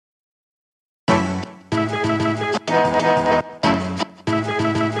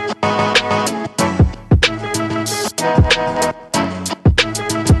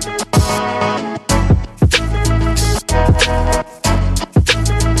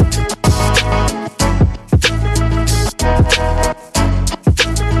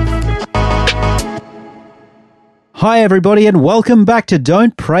Hi, everybody, and welcome back to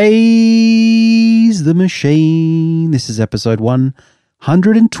Don't Praise the Machine. This is episode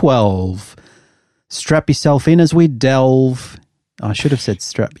 112. Strap yourself in as we delve. I should have said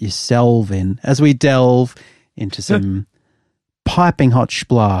strap yourself in as we delve into some piping hot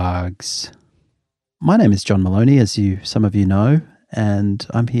splugs. My name is John Maloney, as some of you know, and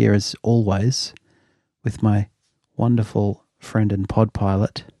I'm here as always with my wonderful friend and pod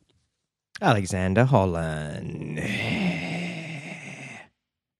pilot, Alexander Holland. I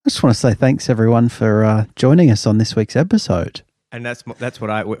just want to say thanks everyone for joining us on this week's episode. And that's what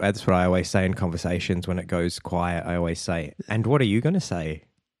I always say in conversations when it goes quiet. I always say, "And what are you going to say?"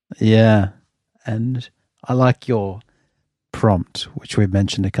 Yeah, and I like your prompt, which we've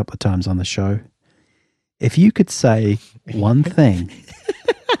mentioned a couple of times on the show. If you could say one thing,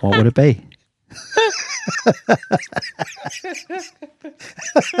 what would it be?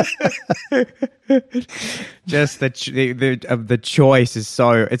 Just the choice is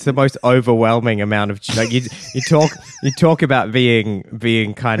it's the most overwhelming amount of you talk about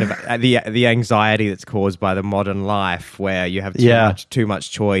being kind of the anxiety that's caused by the modern life where you have too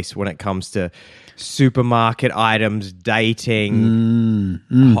much choice when it comes to supermarket items, dating,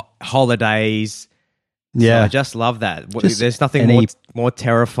 holidays. Yeah, so I just love that. There's nothing more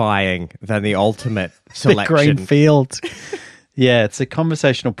terrifying than the ultimate selection. The green field. Yeah, it's a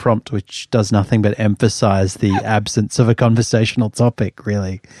conversational prompt which does nothing but emphasize the absence of a conversational topic,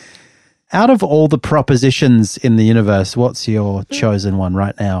 really. Out of all the propositions in the universe, what's your chosen one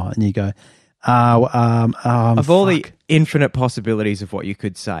right now? And you go, of all the infinite possibilities of what you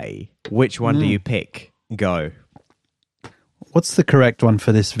could say, which one do you pick? Go. What's the correct one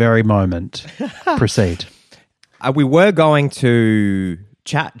for this very moment? Proceed. We were going to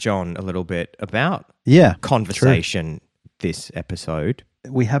chat, John, a little bit about conversation this episode.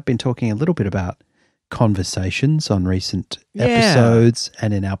 We have been talking a little bit about conversations on recent episodes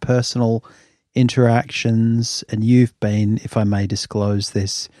and in our personal interactions. And you've been, if I may disclose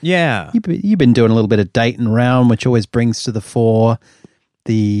this, you've been doing a little bit of dating around, which always brings to the fore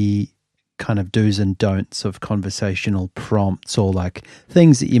the kind of do's and don'ts of conversational prompts, or like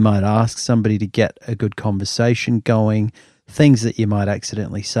things that you might ask somebody to get a good conversation going, things that you might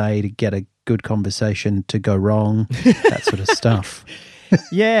accidentally say to get a good conversation to go wrong, that sort of stuff.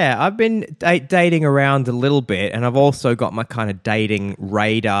 Yeah, I've been dating around a little bit, and I've also got my kind of dating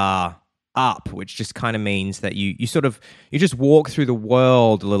radar up, which just kind of means that you just walk through the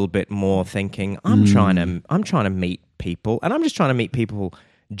world a little bit more thinking, I'm trying to meet people, and I'm just trying to meet people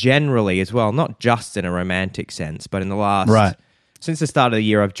generally as well, not just in a romantic sense, but in the last since the start of the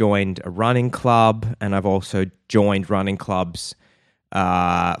year, I've joined a running club, and I've also joined running clubs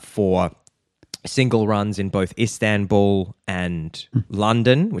for single runs in both Istanbul and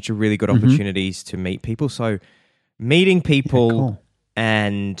London, which are really good opportunities to meet people. So meeting people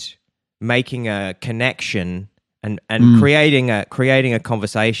and making a connection and creating a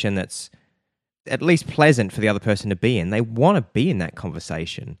conversation that's at least pleasant for the other person to be in. They want to be in that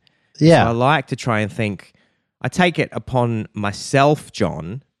conversation. Yeah. So I like to try and think, I take it upon myself,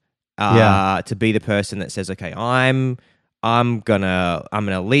 John, to be the person that says, okay, I'm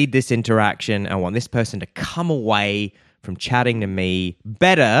gonna lead this interaction. I want this person to come away from chatting to me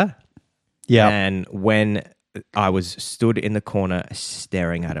better than when I was stood in the corner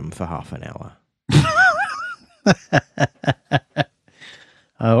staring at him for half an hour.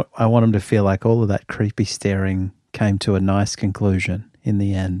 I want him to feel like all of that creepy staring came to a nice conclusion in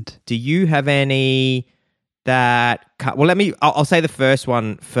the end. Do you have any that? Well, I'll say the first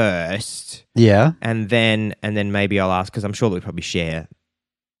one first. Yeah, and then maybe I'll ask, because I'm sure they'll probably share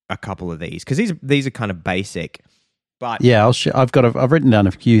a couple of these, because these are kind of basic. But yeah, I've written down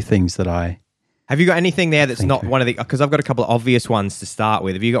a few things that I. Have you got anything there that's not one of the? Because I've got a couple of obvious ones to start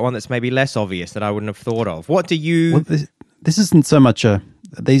with. Have you got one that's maybe less obvious that I wouldn't have thought of? What do you? Well, this isn't so much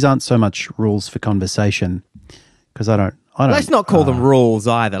these aren't so much rules for conversation, because I don't. Let's not call them rules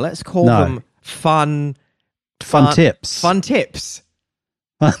either. Let's call them fun tips. Fun tips.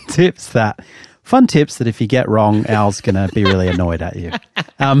 Fun tips that if you get wrong, Al's going to be really annoyed at you.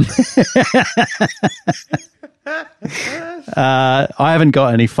 I haven't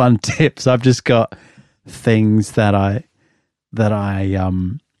got any fun tips. I've just got things that I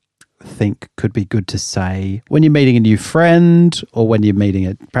think could be good to say when you're meeting a new friend, or when you're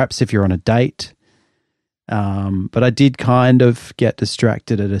meeting perhaps if you're on a date. But I did kind of get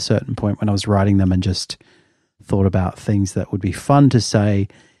distracted at a certain point when I was writing them, and just thought about things that would be fun to say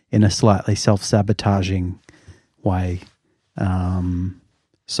in a slightly self-sabotaging way.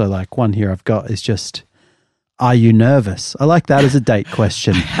 So like one here I've got is just, are you nervous? I like that as a date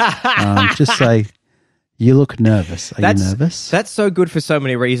question. Just say, You look nervous. Are you nervous? That's so good for so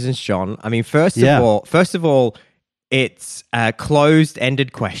many reasons, John. I mean, first of all, it's a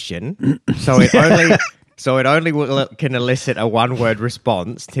closed-ended question, so it only can elicit a one-word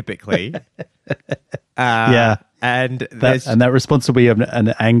response typically. And that response will be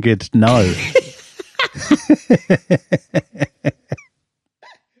an angered no.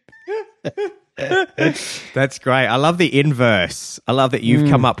 That's great. I love the inverse. I love that you've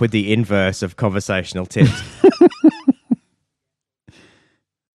come up with the inverse of conversational tips.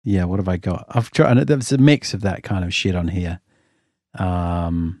 Yeah, what have I got? I've tried. There's a mix of that kind of shit on here.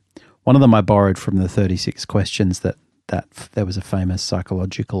 One of them I borrowed from the 36 questions that there was a famous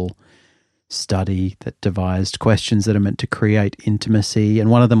psychological study that devised questions that are meant to create intimacy.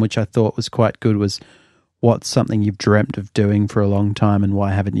 And one of them, which I thought was quite good, was what's something you've dreamt of doing for a long time and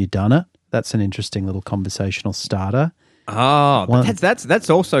why haven't you done it? That's an interesting little conversational starter. Oh, but that's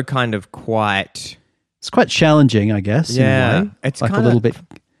also kind of quite... It's quite challenging, I guess, in a way. It's like kind a little bit...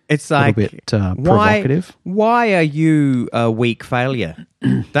 It's like, provocative. Why are you a weak failure?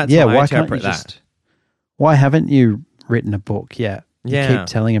 That's how I interpret that. Why haven't you written a book yet? You keep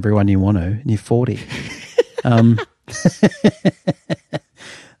telling everyone you want to, and you're 40.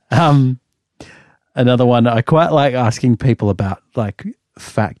 Another one, I quite like asking people about like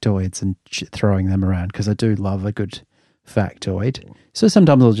factoids and throwing them around because I do love a good factoid. So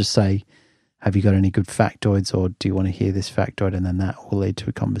sometimes I'll just say, have you got any good factoids, or do you want to hear this factoid? And then that will lead to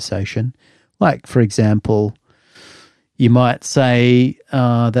a conversation. Like, for example, you might say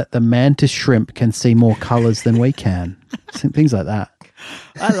that the mantis shrimp can see more colors than we can. Things like that.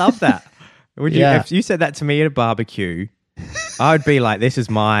 I love that. Would you? If you said that to me at a barbecue, I would be like, "This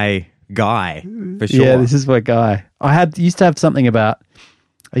is my guy for sure." Yeah, this is my guy. I used to have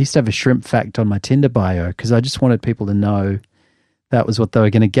a shrimp fact on my Tinder bio because I just wanted people to know that was what they were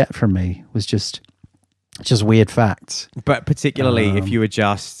going to get from me, was just weird facts. But particularly if you were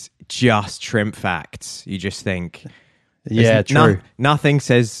just shrimp facts, you just think, yeah, true. Nothing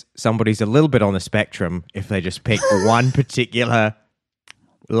says somebody's a little bit on the spectrum if they just pick one particular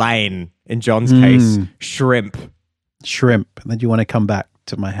lane. In John's case, shrimp. And then you want to come back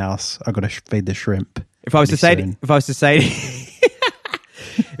to my house, I've got to feed the shrimp. If I was to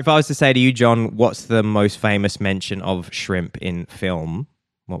say to you, John, what's the most famous mention of shrimp in film?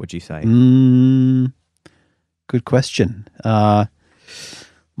 What would you say? Good question.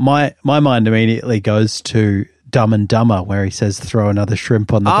 My mind immediately goes to Dumb and Dumber, where he says, "Throw another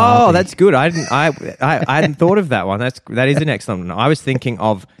shrimp on the Barbie." Oh, that's good. I hadn't thought of that one. That is an excellent one. I was thinking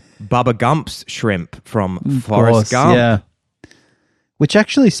of Bubba Gump's shrimp from Forrest Gump. Yeah, which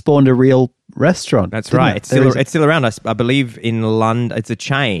actually spawned a real restaurant. That's right. It's still around. I believe in London. It's a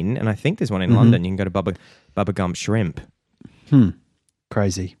chain, and I think there's one in London. You can go to Bubba Gump Shrimp.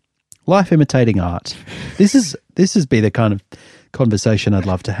 Crazy. Life imitating art. This is be the kind of conversation I'd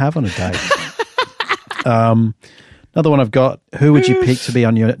love to have on a date. Another one I've got. Who would you pick to be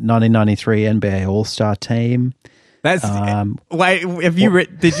on your 1993 NBA All-Star team? That's wait.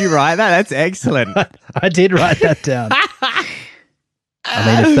 Did you write that? That's excellent. I did write that down.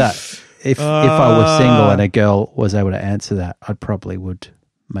 I mean, if I was single and a girl was able to answer that, I probably would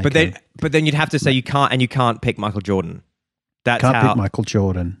make. But then you'd have to say you can't pick Michael Jordan. Pick Michael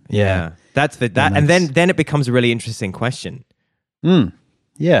Jordan. Yeah. That's and then it becomes a really interesting question.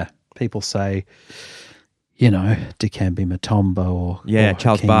 Yeah. People say, Dikembe Mutombo or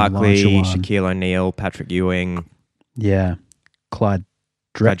Charles Hakeem Barkley, Olajuwon. Shaquille O'Neal, Patrick Ewing. Yeah. Clyde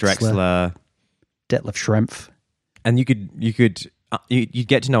Drexler. Detlef Schrempf. And you'd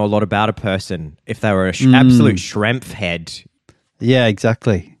get to know a lot about a person if they were an absolute Schrempf head. Yeah,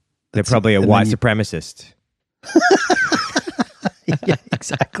 exactly. They're probably a white supremacist. Yeah,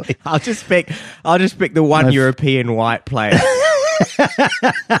 exactly. I'll just pick the one European white player.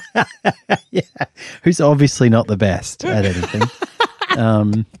 Yeah, who's obviously not the best at anything.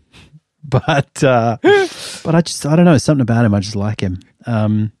 But I don't know, something about him. I just like him.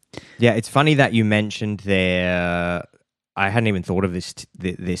 Yeah, it's funny that you mentioned there. I hadn't even thought of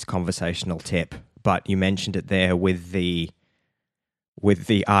this conversational tip, but you mentioned it there with the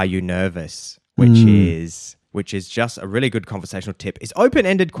 "Are you nervous?" which is just a really good conversational tip. It's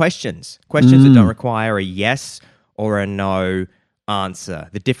open-ended questions that don't require a yes or a no answer.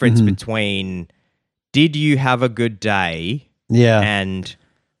 The difference between "Did you have a good day?" and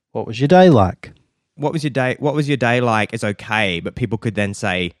 "What was your day like?" What was your day like is okay, but people could then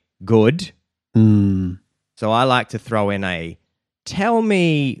say good. So I like to throw in tell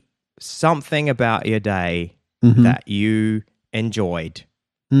me something about your day that you enjoyed.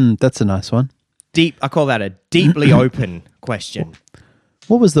 That's a nice one. I call that a deeply open question.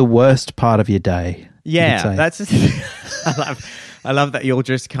 What was the worst part of your day? Yeah, that's I love that you'll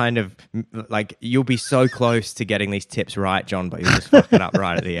just kind of like you'll be so close to getting these tips right, John, but you'll just fuck it up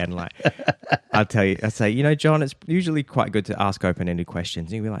right at the end. Like I say, John, it's usually quite good to ask open-ended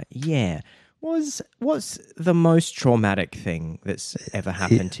questions. And you'll be like, yeah, what's the most traumatic thing that's ever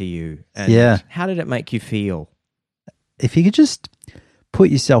happened to you? And how did it make you feel? If you could just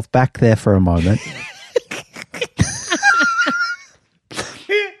put yourself back there for a moment.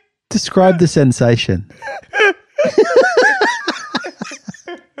 Describe the sensation.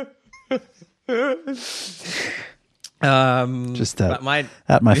 Just at my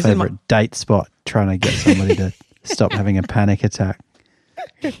favorite date spot, trying to get somebody to stop having a panic attack.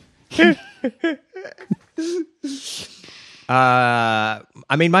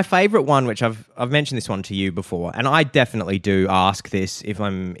 I mean, my favorite one, which I've mentioned this one to you before, and I definitely do ask this if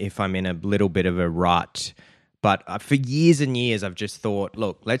I'm in a little bit of a rut. But for years and years, I've just thought,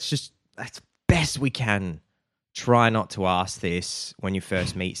 look, let's best we can try not to ask this when you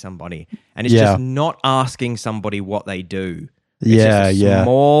first meet somebody. And it's just not asking somebody what they do. It's just a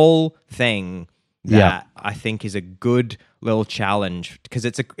small thing that I think is a good little challenge because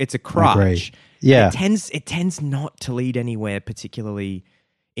it's a crutch. Yeah. It tends not to lead anywhere particularly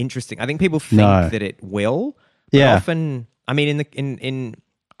interesting. I think people think that it will. But often, I mean,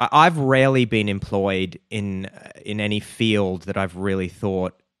 I've rarely been employed in any field that I've really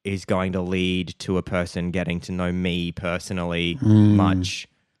thought is going to lead to a person getting to know me personally much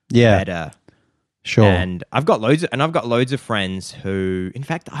better. Sure. And I've got loads of friends who, in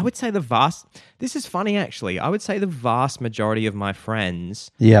fact, I would say this is funny actually. I would say the vast majority of my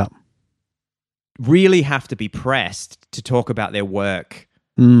friends really have to be pressed to talk about their work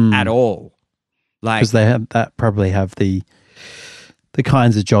at all. Like, because they probably have the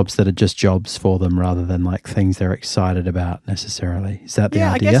kinds of jobs that are just jobs for them rather than like things they're excited about necessarily. Is that the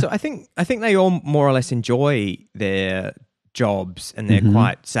idea? I guess so. I think they all more or less enjoy their jobs and they're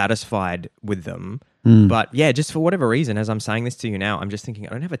quite satisfied with them. But yeah, just for whatever reason, as I'm saying this to you now, I'm just thinking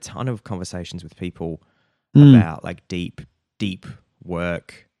I don't have a ton of conversations with people about like deep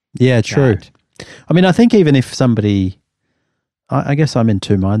work. Yeah, true. I mean, I think even if somebody, I guess I'm in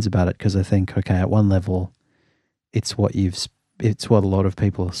two minds about it because I think, okay, at one level, it's what a lot of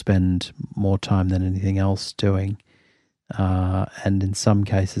people spend more time than anything else doing. And in some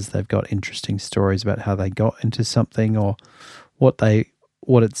cases, they've got interesting stories about how they got into something or what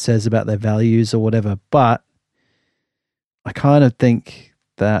it says about their values or whatever. But I kind of think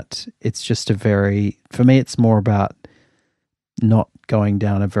that it's just for me, it's more about not going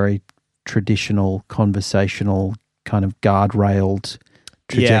down a very traditional, conversational, kind of guardrailed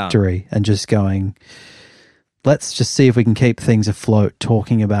trajectory and just going, let's just see if we can keep things afloat,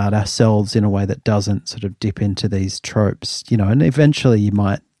 talking about ourselves in a way that doesn't sort of dip into these tropes, and eventually you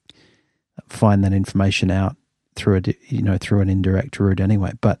might find that information out through an indirect route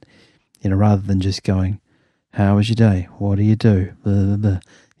anyway. But, rather than just going, how was your day? What do you do? Blah, blah,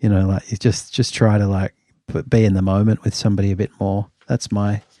 blah. Like you just try to like be in the moment with somebody a bit more. That's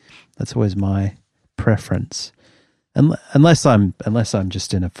always my preference. Unless I'm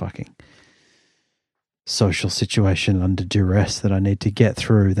just in a fucking social situation under duress that I need to get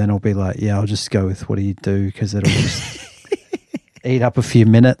through, then I'll be like, yeah, I'll just go with what do you do because it'll just eat up a few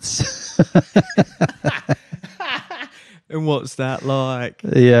minutes. And what's that like?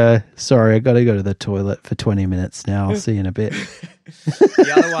 Yeah, sorry, I got to go to the toilet for 20 minutes now. I'll see you in a bit.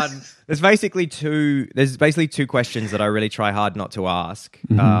 The other one, there's basically two questions that I really try hard not to ask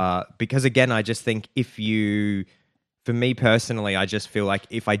because again, I just think for me personally, I just feel like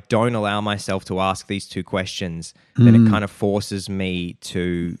if I don't allow myself to ask these two questions, then it kind of forces me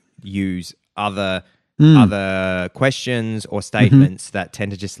to use other questions or statements that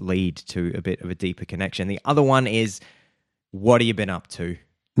tend to just lead to a bit of a deeper connection. The other one is, what have you been up to?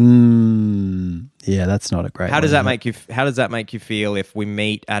 Yeah, that's not a great. How does that make you feel if we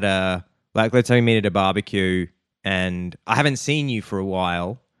meet at let's say we meet at a barbecue and I haven't seen you for a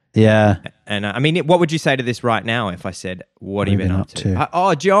while? Yeah. And I mean, what would you say to this right now if I said, what have you been up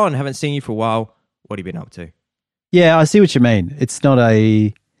to? John, haven't seen you for a while. What have you been up to? Yeah, I see what you mean. It's not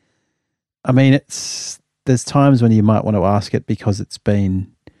there's times when you might want to ask it because it's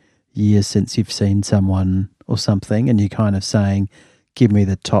been years since you've seen someone or something and you're kind of saying, give me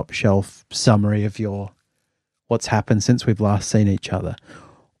the top shelf summary of what's happened since we've last seen each other.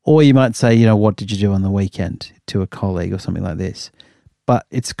 Or you might say, what did you do on the weekend to a colleague or something like this. But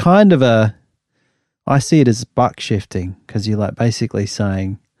it's kind of I see it as buck shifting because you're like basically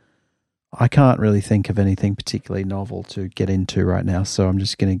saying, I can't really think of anything particularly novel to get into right now. So I'm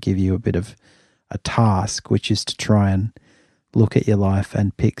just going to give you a bit of a task, which is to try and look at your life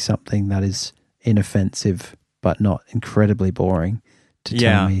and pick something that is inoffensive but not incredibly boring to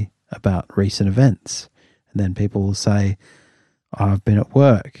tell me about recent events. And then people will say, I've been at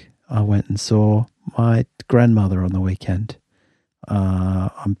work. I went and saw my grandmother on the weekend.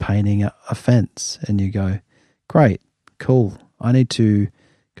 I'm painting a fence. And you go, great, cool. I need to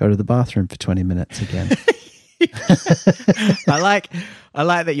go to the bathroom for 20 minutes again. I like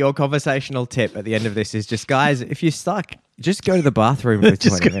that your conversational tip at the end of this is just, guys, if you're stuck, just go to the bathroom for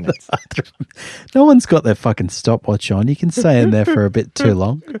 20 minutes. No one's got their fucking stopwatch on. You can stay in there for a bit too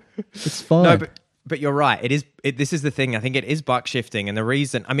long. It's fine. No, but you're right. This is the thing. I think it is buck shifting. And the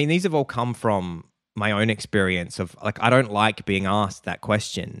reason, I mean, these have all come from my own experience of like, I don't like being asked that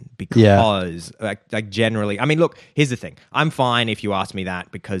question because like generally, I mean, look, here's the thing. I'm fine if you ask me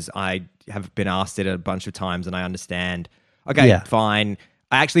that because I have been asked it a bunch of times and I understand. Okay, fine.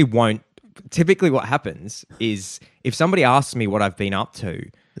 I actually won't. Typically what happens is if somebody asks me what I've been up to,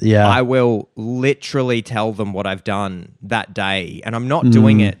 I will literally tell them what I've done that day. And I'm not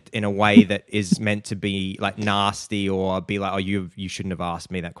doing it in a way that is meant to be like nasty or be like, oh, you shouldn't have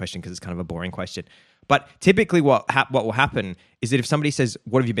asked me that question because it's kind of a boring question. But typically what will happen is that if somebody says,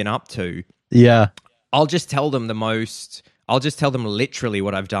 what have you been up to? Yeah. I'll just tell them literally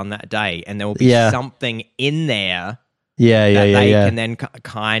what I've done that day. And there will be something in there they can then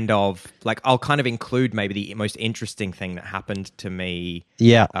kind of like, I'll kind of include maybe the most interesting thing that happened to me.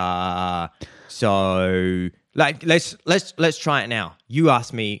 Yeah. So like, let's try it now. You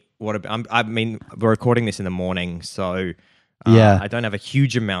asked me I mean, we're recording this in the morning, so I don't have a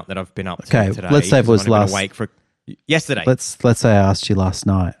huge amount that I've been up to today. Let's say it was awake for yesterday. Let's say I asked you last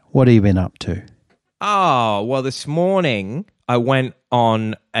night, what have you been up to? Oh, well, this morning I went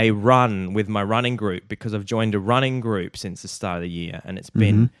on a run with my running group because I've joined a running group since the start of the year, and it's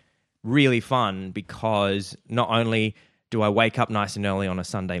been really fun because not only do I wake up nice and early on a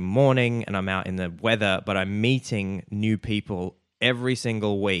Sunday morning and I'm out in the weather, but I'm meeting new people every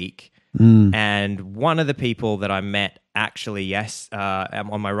single week. And one of the people that I met actually,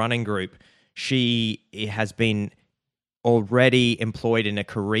 on my running group, she has been already employed in a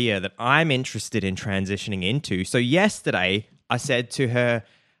career that I'm interested in transitioning into. So yesterday I said to her,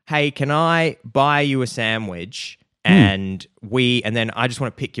 hey, can I buy you a sandwich? And then I just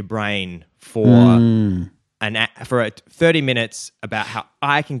want to pick your brain for 30 minutes about how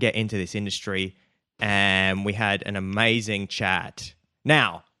I can get into this industry. And we had an amazing chat.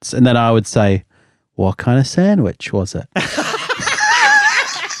 Now, and then I would say, what kind of sandwich was it?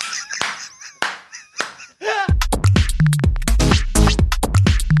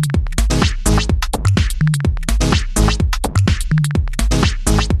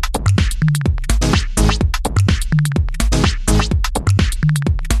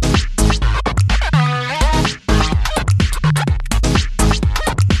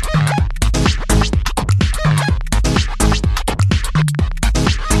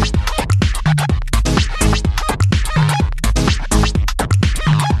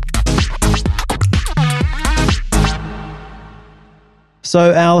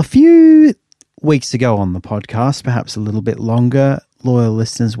 So, Al, a few weeks ago on the podcast, perhaps a little bit longer, loyal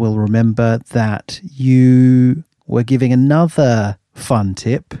listeners will remember that you were giving another fun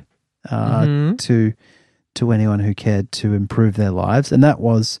tip to anyone who cared to improve their lives, and that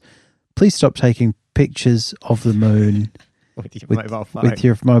was please stop taking pictures of the moon with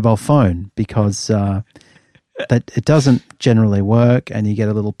your mobile phone because that it doesn't generally work, and you get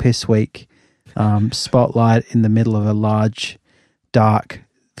a little piss weak spotlight in the middle of a large dark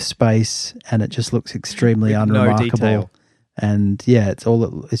space, and it just looks extremely unremarkable. No detail. And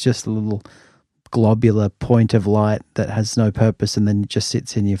it's just a little globular point of light that has no purpose, and then it just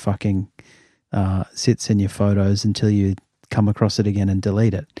sits in your photos until you come across it again and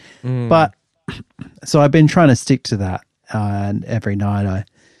delete it. But so I've been trying to stick to that, and every night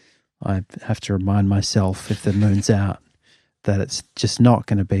I have to remind myself if the moon's out that it's just not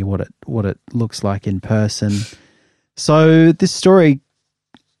going to be what it looks like in person. So this story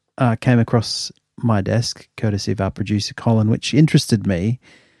came across my desk, courtesy of our producer Colin, which interested me,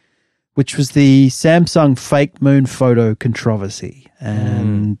 which was the Samsung fake moon photo controversy.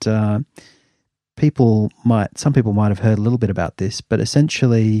 And some people might have heard a little bit about this, but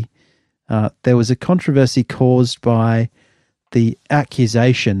essentially there was a controversy caused by the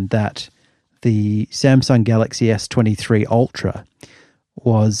accusation that the Samsung Galaxy S23 Ultra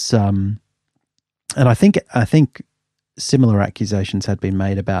was, and I think similar accusations had been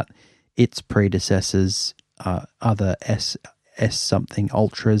made about its predecessors, other S something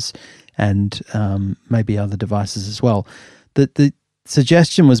Ultras, and maybe other devices as well. The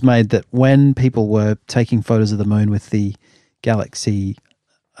suggestion was made that when people were taking photos of the moon with the Galaxy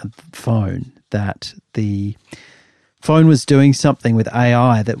phone, that the phone was doing something with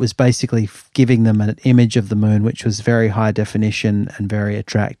AI that was basically giving them an image of the moon, which was very high definition and very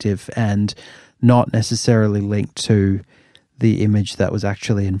attractive and not necessarily linked to the image that was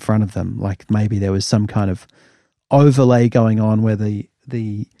actually in front of them. Like maybe there was some kind of overlay going on where the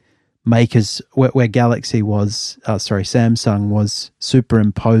makers, where Samsung was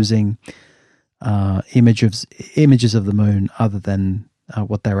superimposing images of the moon other than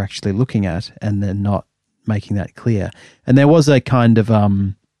what they were actually looking at, and then not making that clear. And there was a kind of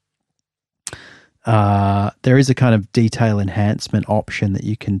there is a kind of detail enhancement option that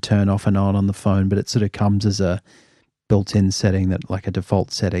you can turn off and on the phone, but it sort of comes as a built-in setting, that like a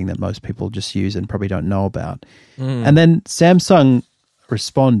default setting that most people just use and probably don't know about. And then Samsung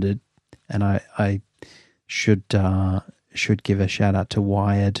responded, and I should give a shout out to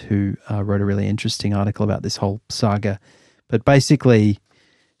Wired, who wrote a really interesting article about this whole saga. But basically,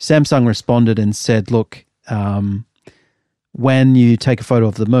 Samsung responded and said, look, when you take a photo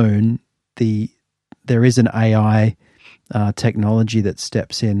of the moon, there is an AI technology that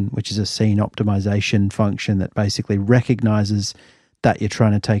steps in, which is a scene optimization function that basically recognizes that you're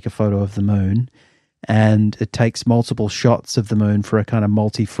trying to take a photo of the moon, and it takes multiple shots of the moon for a kind of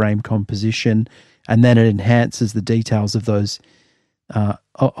multi-frame composition, and then it enhances the details of those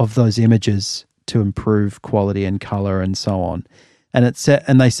images to improve quality and color and so on. And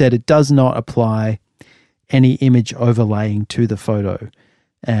they said it does not apply any image overlaying to the photo,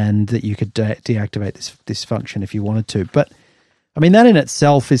 and that you could deactivate this function if you wanted to. But I mean, that in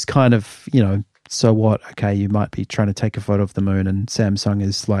itself is kind of, so what? Okay, you might be trying to take a photo of the moon and Samsung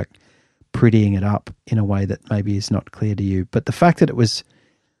is like prettying it up in a way that maybe is not clear to you. But the fact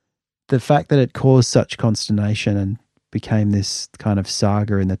that it caused such consternation and became this kind of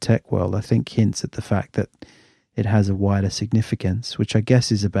saga in the tech world, I think hints at the fact that it has a wider significance, which I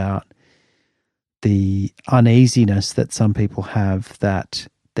guess is about the uneasiness that some people have that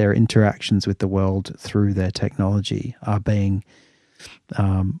their interactions with the world through their technology are being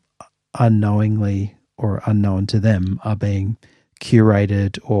unknowingly or unknown to them, are being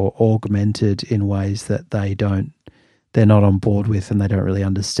curated or augmented in ways that they're not on board with and they don't really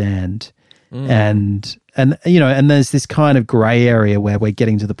understand. And there's this kind of gray area where we're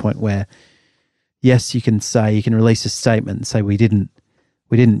getting to the point where, yes, you can release a statement and say we didn't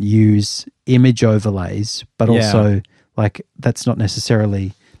use image overlays, but also like that's not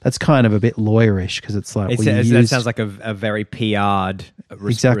necessarily, that's kind of a bit lawyerish, because it's like that sounds like a very PR'd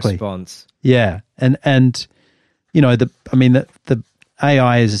response. Yeah, and the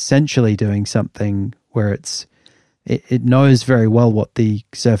AI is essentially doing something where it knows very well what the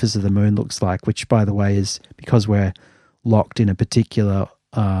surface of the moon looks like, which, by the way, is because we're locked in a particular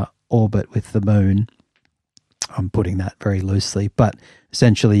orbit with the moon. I'm putting that very loosely, but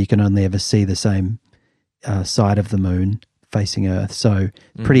essentially you can only ever see the same side of the moon facing Earth. So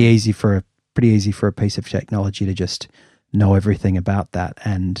pretty easy for a piece of technology to just know everything about that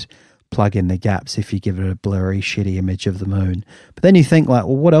and plug in the gaps if you give it a blurry, shitty image of the moon. But then you think like,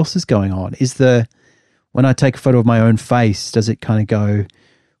 well, what else is going on? When I take a photo of my own face, does it kind of go?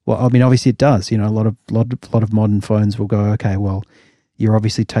 Well, I mean, obviously it does. A lot of modern phones will go, okay, well, you're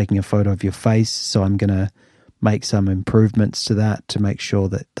obviously taking a photo of your face, so I'm going to make some improvements to that to make sure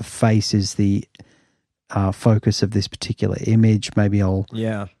that the face is the focus of this particular image. Maybe I'll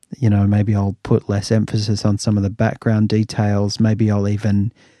put less emphasis on some of the background details. Maybe I'll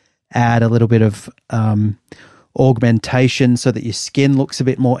even add a little bit of augmentation so that your skin looks a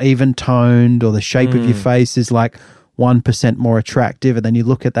bit more even toned, or the shape of your face is like 1% more attractive. And then you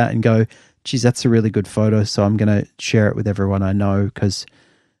look at that and go, geez, that's a really good photo, so I'm going to share it with everyone I know because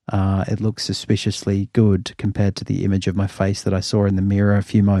it looks suspiciously good compared to the image of my face that I saw in the mirror a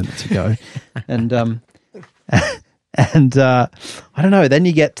few moments ago. And I don't know, then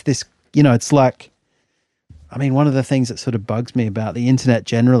you get to this, it's like, I mean, one of the things that sort of bugs me about the internet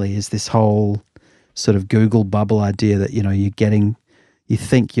generally is this whole sort of Google bubble idea that, you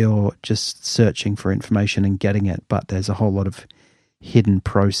think you're just searching for information and getting it, but there's a whole lot of hidden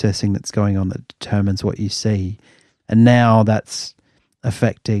processing that's going on that determines what you see. And now that's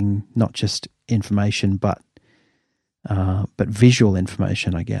affecting not just information, but visual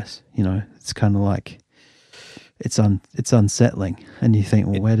information, I guess. It's kind of like, it's unsettling. And you think,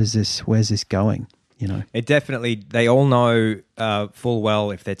 well, where's this going? It definitely, they all know full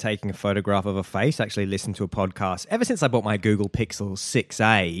well if they're taking a photograph of a face. I actually listened to a podcast. Ever since I bought my Google Pixel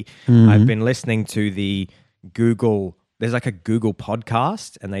 6a, I've been listening to there's like a Google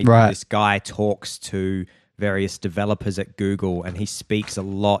podcast, and this guy talks to various developers at Google, and he speaks a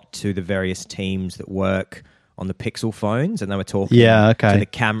lot to the various teams that work on the Pixel phones, and they were talking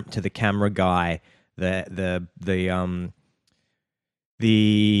to the camera guy, the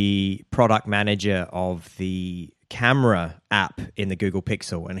product manager of the camera app in the Google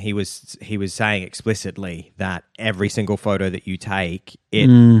Pixel, and he was saying explicitly that every single photo that you take, it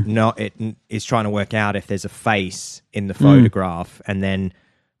is trying to work out if there's a face in the photograph, and then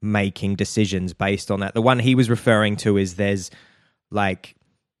making decisions based on that. The one he was referring to is there's like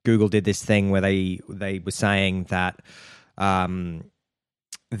Google did this thing where they were saying that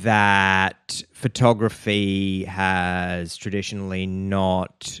that photography has traditionally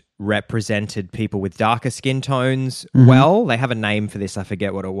not represented people with darker skin tones well. They have a name for this. I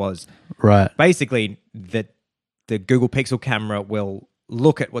forget what it was. Right. Basically, the Google Pixel camera will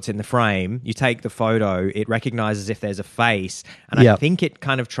look at what's in the frame. You take the photo, it recognizes if there's a face, and I think it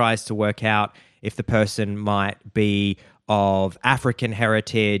kind of tries to work out if the person might be of African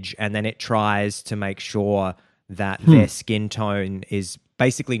heritage, and then it tries to make sure that their skin tone is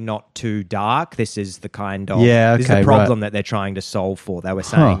basically not too dark. This is the kind of this is the problem that they're trying to solve for. They were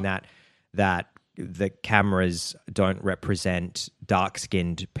saying that the cameras don't represent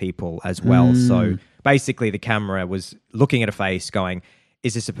dark-skinned people as well. So basically the camera was looking at a face going,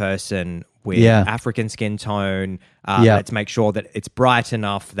 is this a person with African skin tone? Let's make sure that it's bright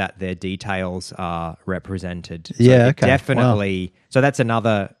enough that their details are represented. So definitely. Wow. So that's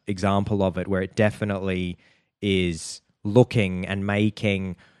another example of it where it definitely is looking and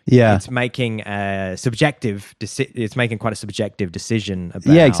making. Yeah, it's making a subjective. It's making quite a subjective decision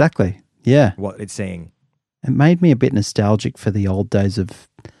about. Yeah, exactly. Yeah, what it's seeing. It made me a bit nostalgic for the old days of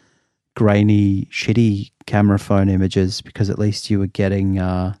grainy, shitty camera phone images, because at least you were getting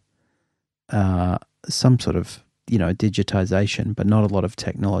some sort of, digitization, but not a lot of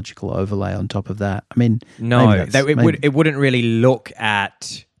technological overlay on top of that. I mean, it wouldn't really look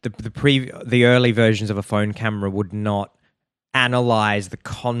at the early versions of a phone camera would not analyze the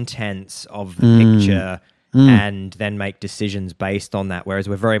contents of the picture and then make decisions based on that. Whereas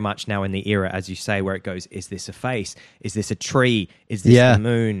we're very much now in the era, as you say, where it goes, is this a face? Is this a tree? Is this the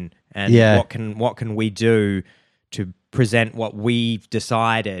moon? And what can we do to present what we've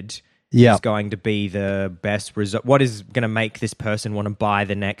decided is going to be the best result? What is going to make this person want to buy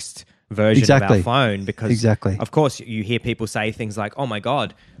the next version of our phone? Because of course you hear people say things like, oh my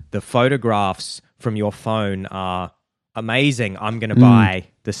God, the photographs from your phone are amazing. I'm going to buy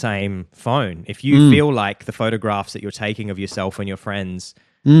the same phone. If you feel like the photographs that you're taking of yourself and your friends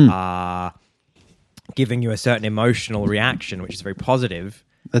are giving you a certain emotional reaction, which is very positive.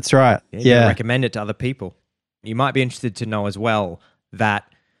 That's right. You can recommend it to other people. You might be interested to know as well that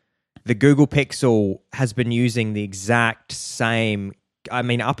the Google Pixel has been using the exact same,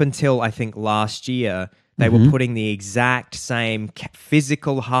 up until I think last year, they were putting the exact same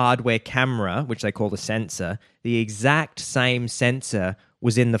physical hardware camera, which they call the sensor. The exact same sensor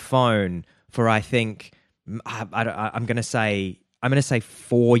was in the phone for, I think, I'm going to say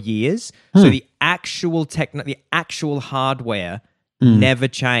 4 years. So the actual the actual hardware never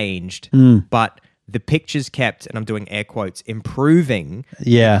changed, but the pictures kept, and I'm doing air quotes, improving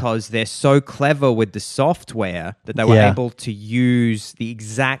because they're so clever with the software that they were able to use the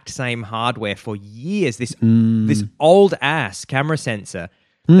exact same hardware for years. This old ass camera sensor,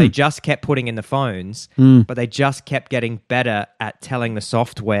 they just kept putting in the phones, but they just kept getting better at telling the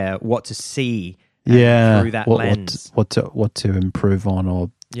software what to see through that lens. What to improve on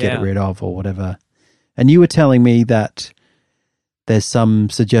or get rid of or whatever. And you were telling me that there's some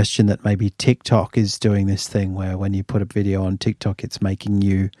suggestion that maybe TikTok is doing this thing where when you put a video on TikTok, it's making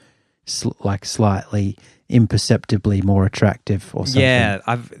you slightly imperceptibly more attractive or something. Yeah,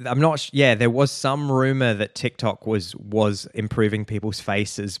 I'm not. There was some rumor that TikTok was improving people's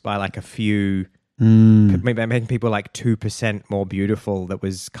faces by like a few, maybe making people like 2% more beautiful. That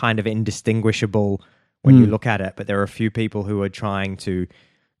was kind of indistinguishable when you look at it. But there are a few people who are trying to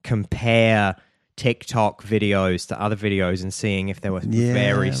compare TikTok videos to other videos and seeing if there were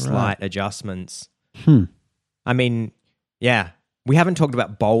very slight adjustments. I mean, we haven't talked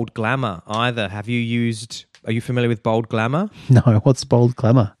about Bold Glamour either. Are you familiar with Bold Glamour? No, what's Bold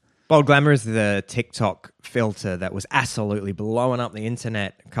Glamour? Bold Glamour is the TikTok filter that was absolutely blowing up the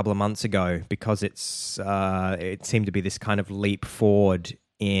internet a couple of months ago because it seemed to be this kind of leap forward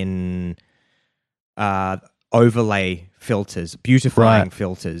in overlay filters, beautifying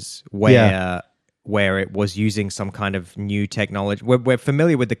filters, where it was using some kind of new technology. We're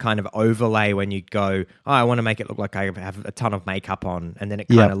familiar with the kind of overlay when you go, I want to make it look like I have a ton of makeup on, and then it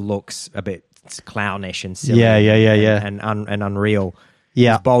kind of looks a bit clownish and silly and unreal.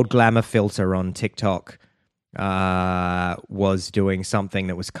 Yeah. This Bold Glamour filter on TikTok was doing something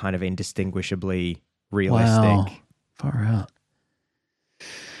that was kind of indistinguishably realistic. Wow. Far out.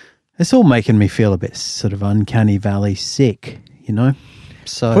 It's all making me feel a bit sort of uncanny valley sick, you know?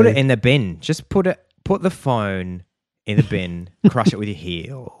 So put it in the bin. Just put the phone in the bin, crush it with your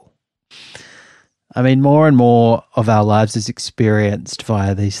heel. I mean, more and more of our lives is experienced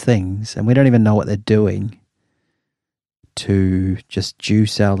via these things, and we don't even know what they're doing to just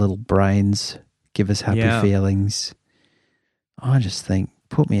juice our little brains, give us happy feelings. I just think,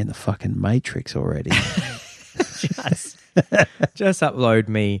 put me in the fucking Matrix already. just upload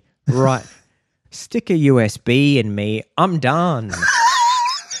me, right? Stick a USB in me. I'm done.